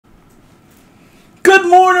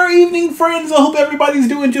morning or evening, friends. I hope everybody's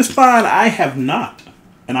doing just fine. I have not,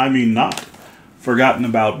 and I mean not, forgotten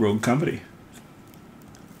about Rogue Company.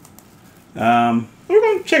 We're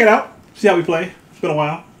going to check it out, see how we play. It's been a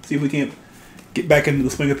while. See if we can't get back into the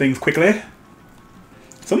swing of things quickly.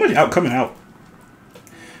 So much coming out.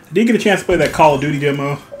 I did get a chance to play that Call of Duty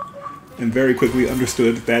demo, and very quickly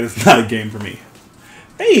understood that is not a game for me.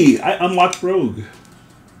 Hey, I unlocked Rogue.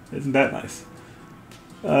 Isn't that nice?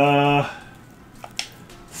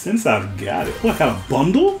 Since I've got it. What, I got a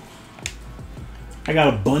bundle? I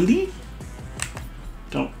got a bundy?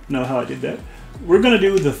 Don't know how I did that. We're going to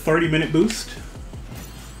do the 30-minute boost.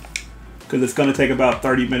 Because it's going to take about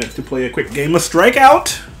 30 minutes to play a quick game of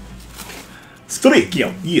Strikeout. Strike,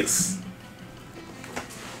 yes.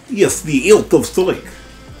 Yes, the ilk of Strike.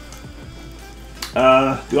 Do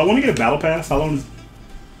I want to get a battle pass? How long is...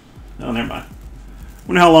 Oh, never mind. I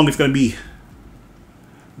wonder how long it's going to be.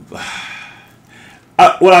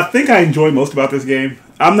 What I think I enjoy most about this game,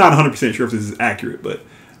 I'm not 100% sure if this is accurate, but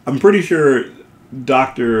I'm pretty sure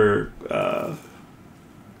the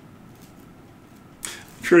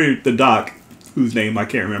doc, whose name I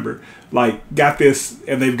can't remember, like, got this,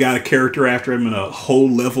 and they've got a character after him and a whole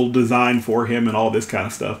level design for him and all this kind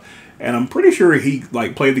of stuff. And I'm pretty sure he,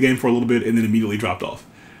 like, played the game for a little bit and then immediately dropped off.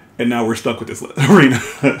 And now we're stuck with this arena.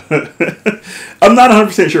 I'm not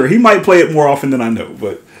 100% sure. He might play it more often than I know,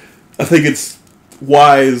 but I think it's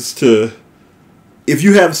wise to, if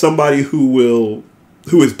you have somebody who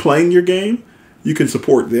is playing your game, you can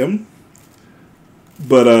support them.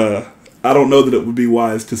 But I don't know that it would be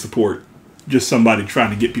wise to support just somebody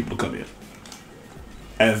trying to get people to come in,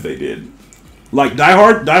 as they did. Like Die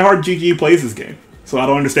Hard GG plays this game, so I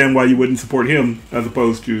don't understand why you wouldn't support him as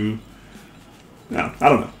opposed to, no, I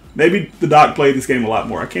don't know. Maybe the doc played this game a lot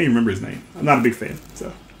more. I can't even remember his name. I'm not a big fan,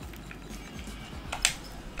 so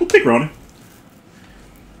we'll pick Ronan.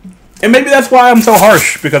 And maybe that's why I'm so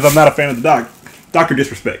harsh, because I'm not a fan of the doc. Dr.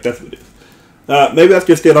 Disrespect, that's what it is. Maybe that's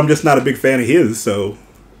just it. I'm just not a big fan of his, so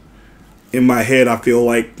in my head I feel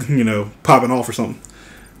like, you know, popping off or something.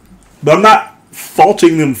 But I'm not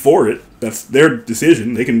faulting them for it. That's their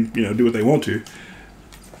decision. They can, you know, do what they want to.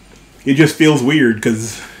 It just feels weird,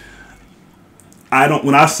 because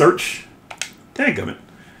when I search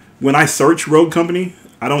Rogue Company,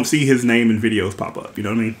 I don't see his name in videos pop up. You know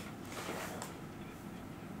what I mean?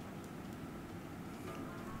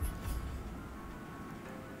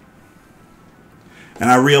 And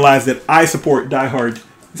I realize that I support Die Hard.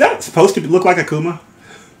 Is that supposed to look like Akuma?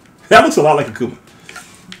 That looks a lot like Akuma.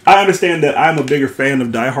 I understand that I'm a bigger fan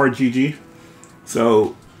of Die Hard GG.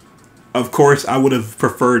 So, of course, I would have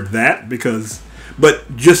preferred that because...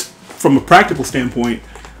 But just from a practical standpoint,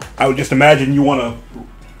 I would just imagine you want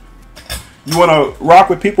to rock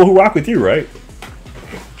with people who rock with you, right?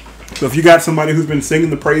 So if you got somebody who's been singing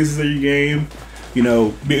the praises of your game, you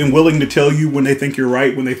know, being willing to tell you when they think you're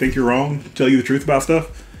right, when they think you're wrong, tell you the truth about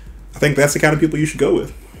stuff, I think that's the kind of people you should go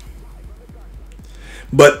with.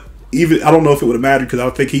 But even I don't know if it would have mattered, because I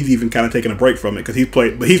think he's even kind of taken a break from it, because he's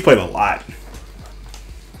played a lot.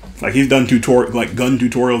 Like, he's done gun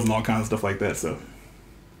tutorials and all kinds of stuff like that. So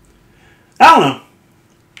I don't know.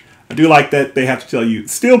 I do like that they have to tell you.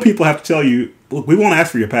 Still, people have to tell you, look, we won't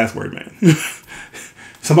ask for your password, man.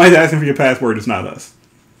 Somebody's asking for your password. It's not us.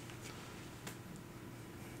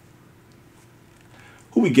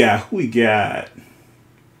 Who we got?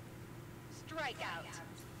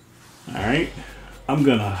 Alright. I'm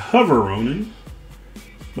going to hover Ronan.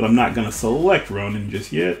 But I'm not going to select Ronan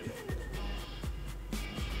just yet.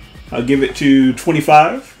 I'll give it to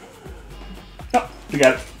 25. Oh, we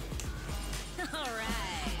got it.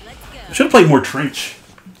 I should have played more Trench.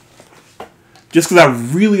 Just because I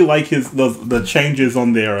really like the changes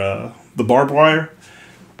on their the barbed wire.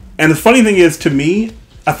 And the funny thing is, to me,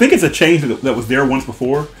 I think it's a change that was there once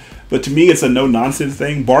before, but to me it's a no-nonsense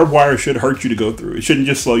thing. Barbed wire should hurt you to go through. It shouldn't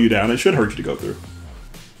just slow you down. It should hurt you to go through.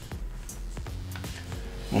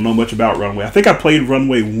 I don't know much about Runway. I think I played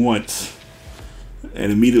Runway once,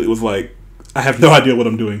 and immediately was like, I have no idea what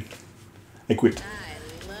I'm doing. I quit. I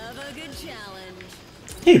love a good challenge.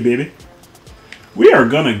 Hey, baby. We are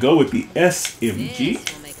going to go with the SMG.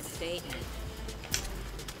 This will make a statement.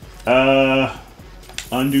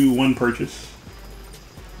 Undo one purchase.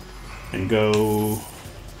 And go...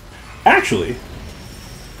 Actually,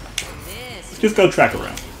 let's just go track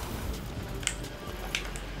around.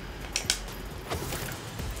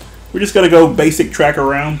 We're just going to go basic track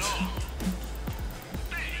around.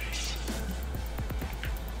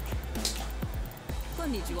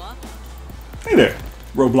 Hey there,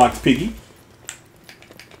 Roblox Piggy.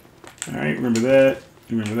 Alright, remember that.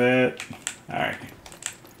 Alright. I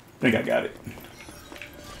think I got it.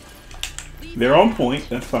 They're on point.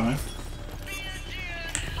 That's fine.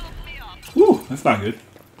 Woo, that's not good.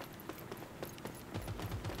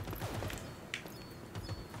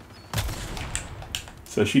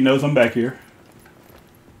 So she knows I'm back here.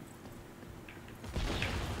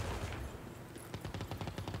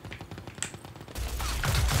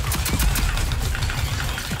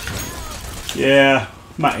 Yeah,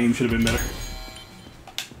 my aim should have been better.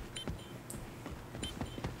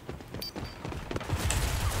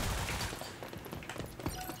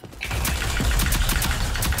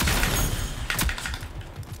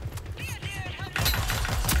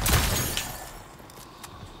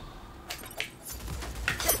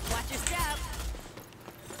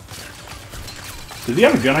 Does he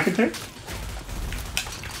have a gun I can take?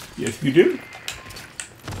 Yes, you do.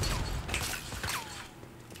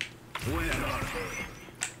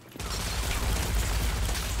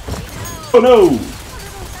 Oh no!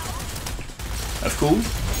 That's cool.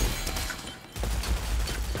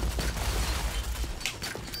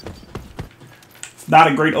 It's not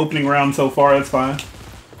a great opening round so far, that's fine.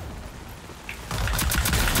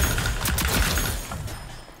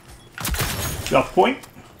 Get off the point.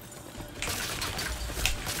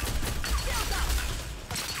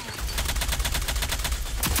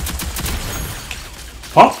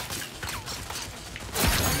 Pop.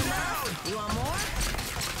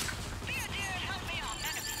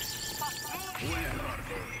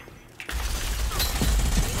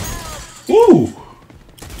 Woo!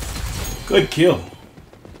 Good kill.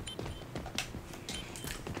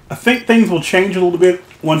 I think things will change a little bit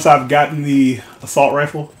once I've gotten the assault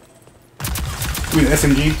rifle. I mean, the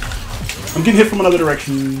SMG. I'm getting hit from another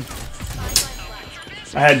direction.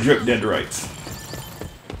 I had drip dead to rights.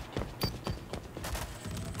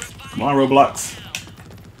 Come on, Roblox.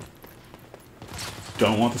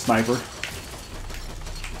 Don't want the sniper.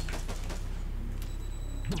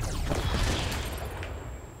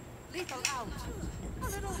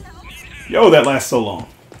 Yo, that lasts so long.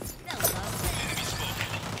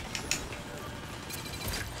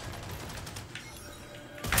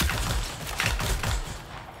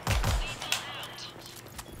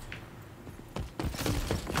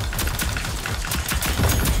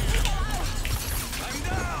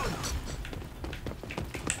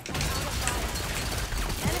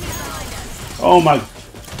 Oh, my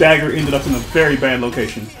dagger ended up in a very bad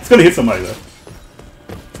location. It's gonna hit somebody though.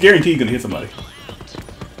 It's guaranteed gonna hit somebody.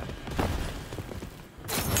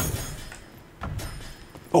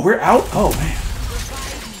 Oh, we're out? Oh, man.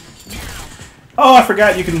 Oh, I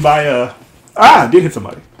forgot you can buy a... Ah, I did hit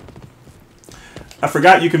somebody. I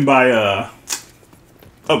forgot you can buy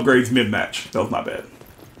upgrades mid-match. That was not bad.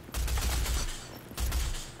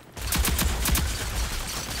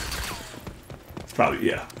 It's probably,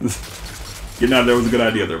 yeah. Getting out of there was a good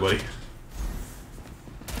idea there, buddy.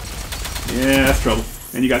 Yeah, that's trouble.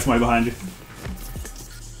 And you got somebody behind you.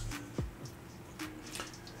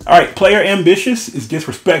 Alright, player ambitious is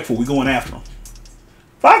disrespectful. We going after him.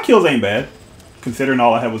 5 kills ain't bad, considering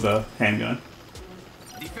all I had was a handgun.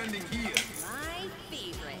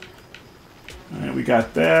 Alright, we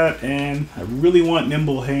got that, and I really want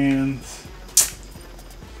nimble hands.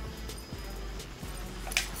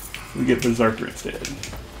 We get Berserker instead.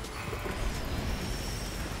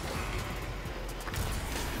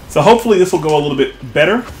 So hopefully this will go a little bit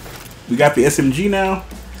better. We got the SMG now.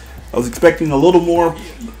 I was expecting a little more,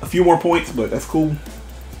 a few more points, but that's cool.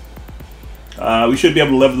 We should be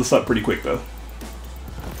able to level this up pretty quick, though.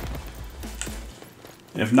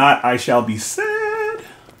 If not, I shall be sad.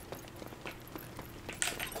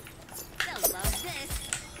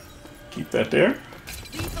 Keep that there.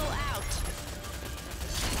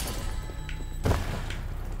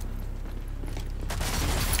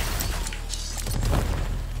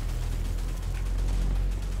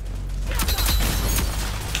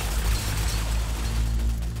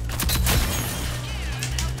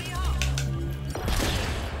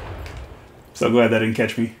 So glad that didn't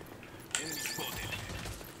catch me.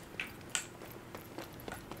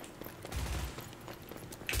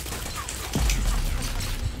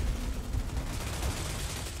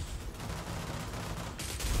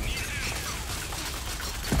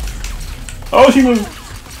 Oh, she moved.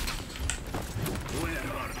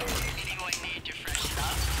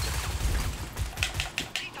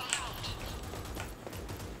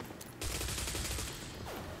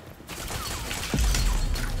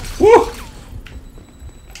 Woo!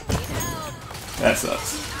 That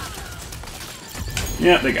sucks.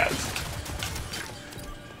 Yeah, they got it.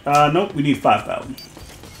 Nope, we need 5,000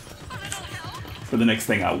 for the next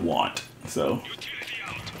thing I want. So.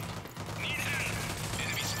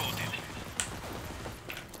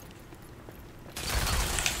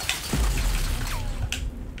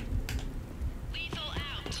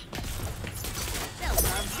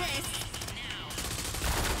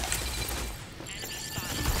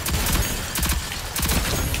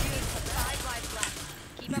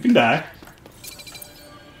 You can die.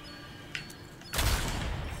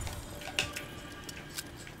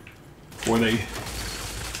 Before they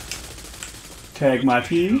tag my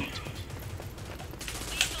team.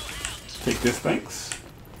 Take this, thanks.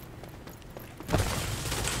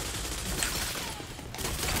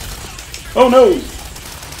 Oh no!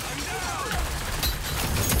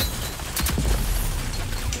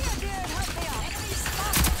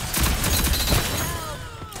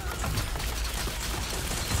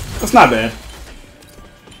 That's not bad.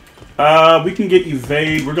 We can get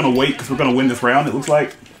evade. We're gonna wait because we're gonna win this round, it looks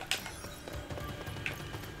like.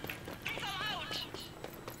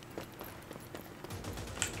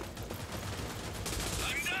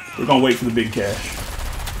 We're gonna wait for the big cash.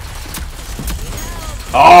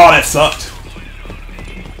 Oh, that sucked.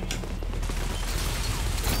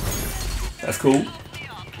 That's cool. We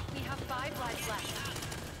have 5 lives left.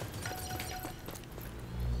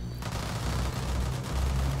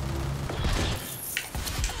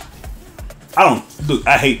 I don't... Look,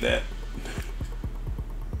 I hate that.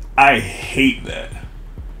 I hate that.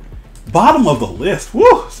 Bottom of the list.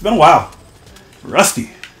 Woo! It's been a while.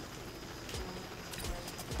 Rusty.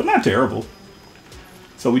 But not terrible.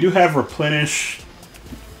 So we do have Replenish,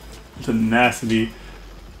 Tenacity.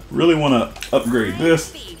 Really want to upgrade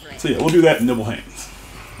this. So yeah, we'll do that in Nibble Hands.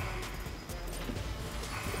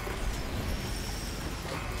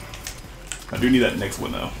 I do need that next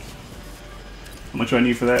one though. How much do I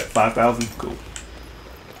need for that? 5,000? Cool.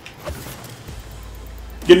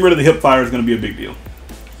 Getting rid of the hip fire is going to be a big deal.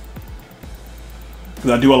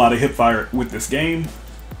 Because I do a lot of hip fire with this game.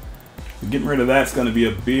 Getting rid of that's going to be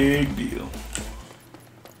a big deal.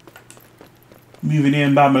 Moving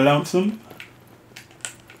in by my lonesome.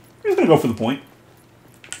 I'm just going to go for the point.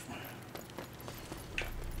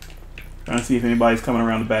 Trying to see if anybody's coming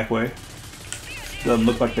around the back way. Doesn't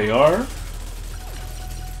look like they are.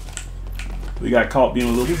 We got caught being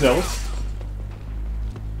a little bit zealous.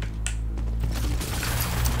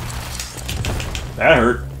 That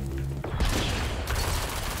hurt.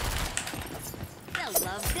 They'll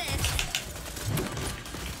love this.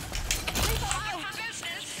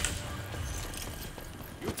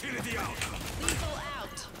 Utility out. Lethal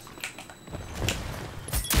out.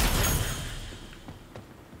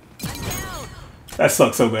 I'm down. That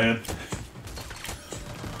sucks so bad.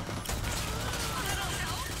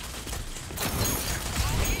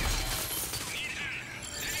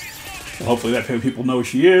 So hopefully that people know who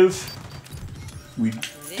she is. We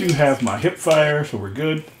do have my hip fire, so we're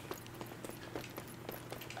good.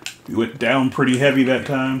 We went down pretty heavy that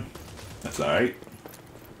time. That's alright.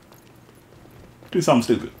 Do something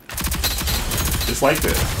stupid. Just like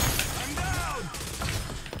this. I'm down.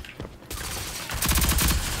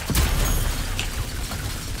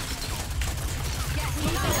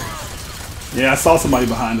 Yeah, I saw somebody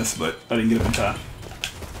behind us, but I didn't get up in time.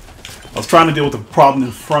 I was trying to deal with the problem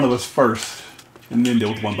in front of us first, and then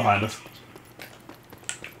deal with one behind us.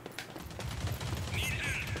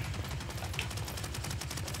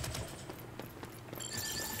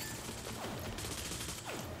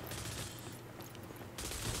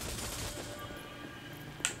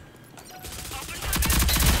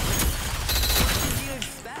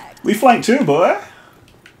 We flanked too, boy.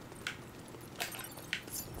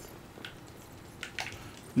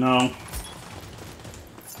 No.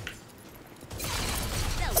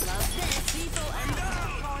 They'll love this. Lethal out.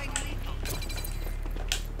 Going lethal.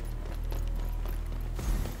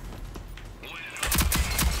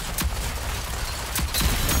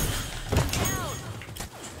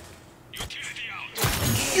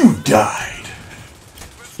 You died.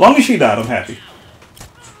 As long as she died, I'm happy.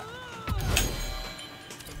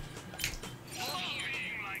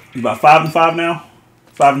 It's about 5 and 5 now.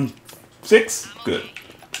 5 and 6. Good.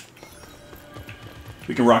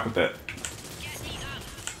 We can rock with that.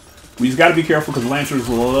 We just got to be careful because Lancers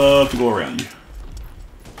will love to go around you.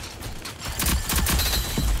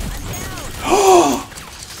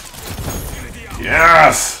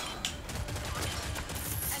 Yes.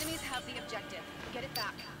 Enemies have the objective. Get it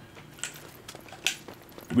back.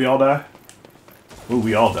 Did we all die? Oh,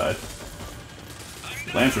 we all died.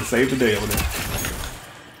 Lancer saved the day over there.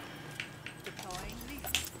 Deploying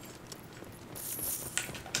lethal.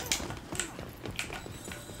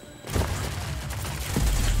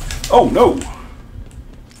 Oh, no.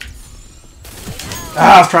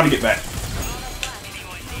 Ah, I was trying to get back.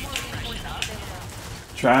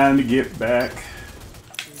 Trying to get back.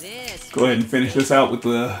 This. Go ahead and finish this out with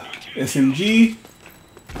the SMG.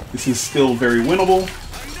 This is still very winnable.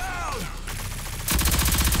 I'm down.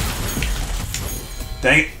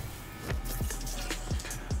 Dang it.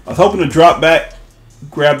 I was hoping to drop back,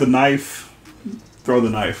 grab the knife, throw the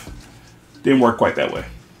knife. Didn't work quite that way.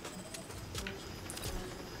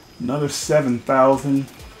 Another 7,000.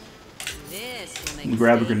 This will make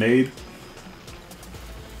Grab a us grenade.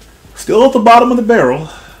 Still at the bottom of the barrel.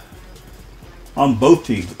 On both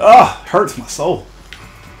teams. Ah, hurts my soul.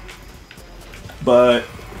 But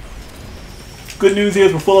good news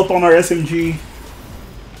is we're full up on our SMG.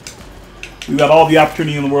 We've got all the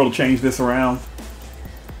opportunity in the world to change this around.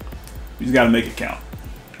 We just got to make it count.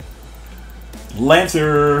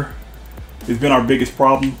 Lancer has been our biggest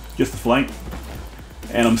problem, just the flank.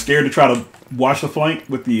 And I'm scared to try to wash the flank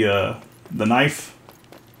with the knife.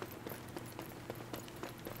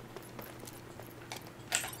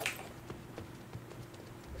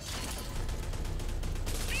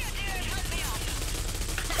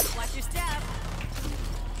 Watch your step.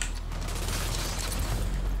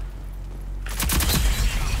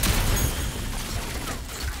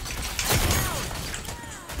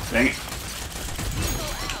 Dang it.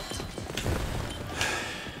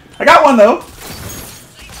 I got one though.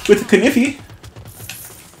 With the Kniffy.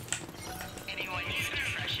 Anyone need to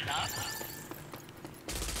freshen up?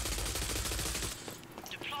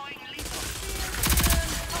 Deploying lethal.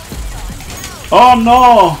 Oh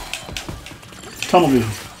no! Tunnel vision.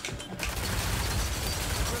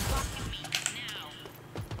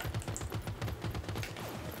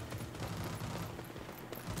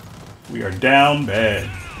 We are down bad.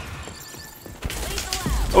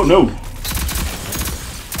 Oh no!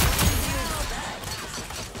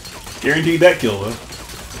 Guaranteed that kill though.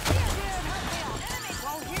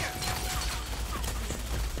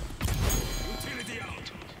 Utility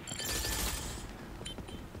out.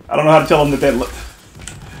 I don't know how to tell him that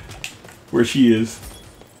where she is.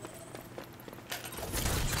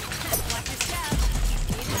 Watch your step.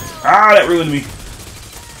 Ah, that ruined me.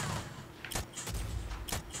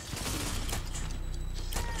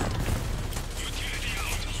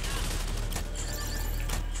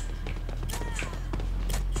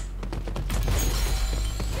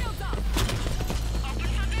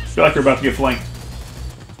 I feel like we're about to get flanked.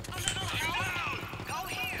 Go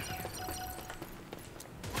here.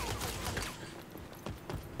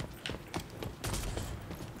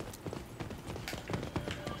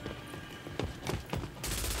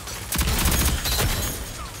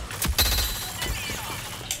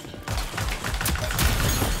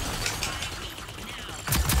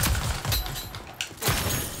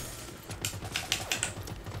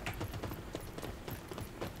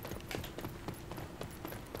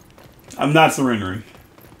 I'm not surrendering.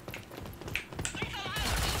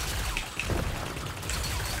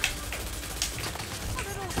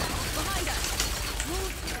 Behind us.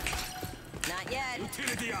 Not yet.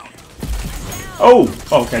 Utility out. Oh!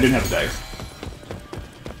 Oh, okay, I didn't have a dagger.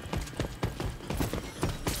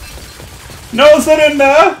 No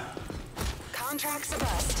surrender! Contracts a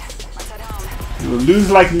bust. Let's head home. You will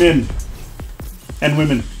lose like men. And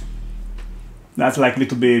women. Not like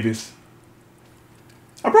little babies.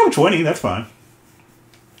 I broke 20, that's fine.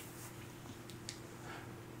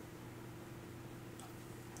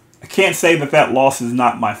 I can't say that that loss is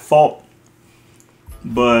not my fault,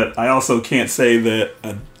 but I also can't say that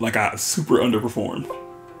I super underperformed.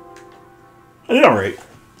 I did alright.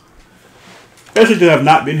 Especially to have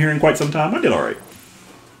not been here in quite some time, I did alright.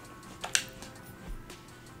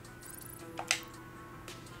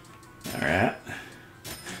 Alright.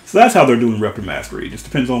 So that's how they're doing weapon mastery. It just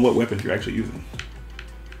depends on what weapons you're actually using.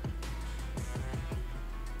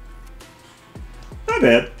 Not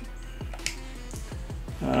bad.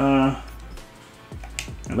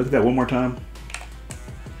 And look at that one more time.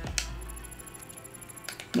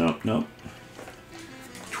 Nope, nope.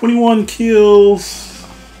 21 kills.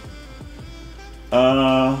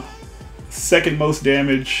 Second most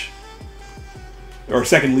damage. Or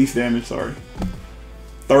second least damage, sorry.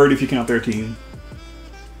 Third if you count their team.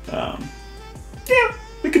 Yeah,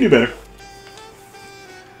 we could do better.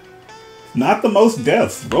 Not the most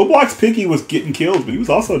deaths. Roblox Picky was getting kills, but he was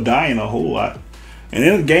also dying a whole lot. And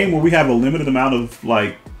in a game where we have a limited amount of,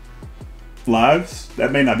 like, lives,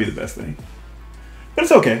 that may not be the best thing. But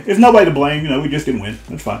it's okay. There's nobody to blame. You know, we just didn't win.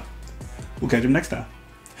 That's fine. We'll catch them next time.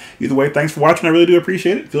 Either way, thanks for watching. I really do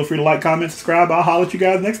appreciate it. Feel free to like, comment, subscribe. I'll holler at you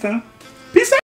guys next time. Peace out.